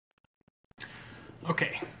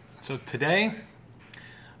Okay, so today,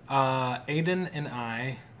 Aidan and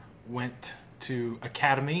I went to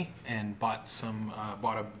Academy and bought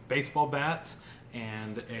a baseball bat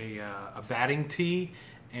and a batting tee,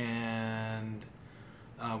 and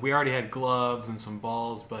we already had gloves and some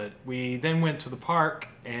balls. But we then went to the park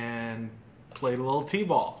and played a little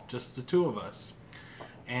t-ball, just the two of us.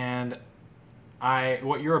 And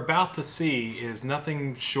what you're about to see is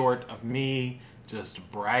nothing short of me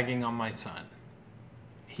just bragging on my son.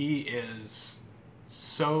 He is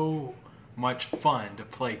so much fun to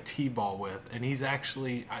play t-ball with, and he's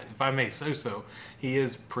actually, if I may say so, he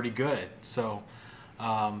is pretty good. So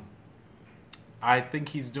I think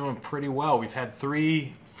he's doing pretty well. We've had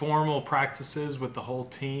 3 formal practices with the whole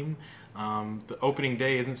team. The opening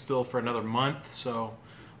day isn't still for another month, so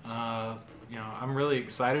I'm really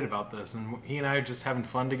excited about this. And he and I are just having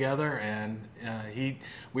fun together. And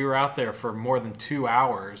we were out there for more than 2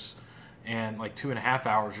 hours, and like 2.5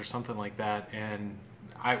 hours or something like that. And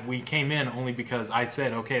we came in only because I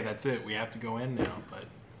said, okay, that's it. We have to go in now. But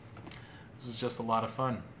this is just a lot of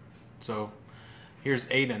fun. So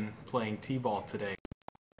here's Aidan playing t-ball today.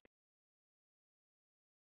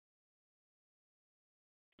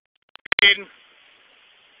 Aidan.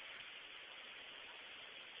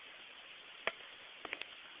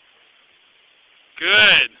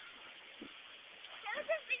 Good.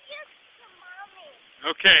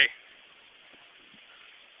 Okay.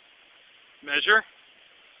 Measure.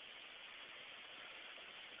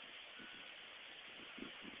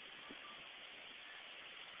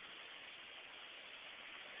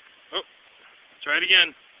 Oh, try it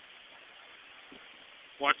again.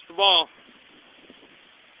 Watch the ball.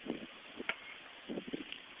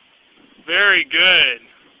 Very good.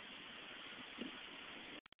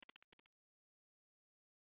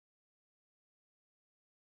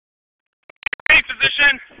 Hey,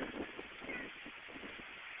 position.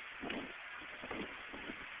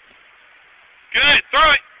 Good.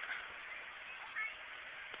 Throw it.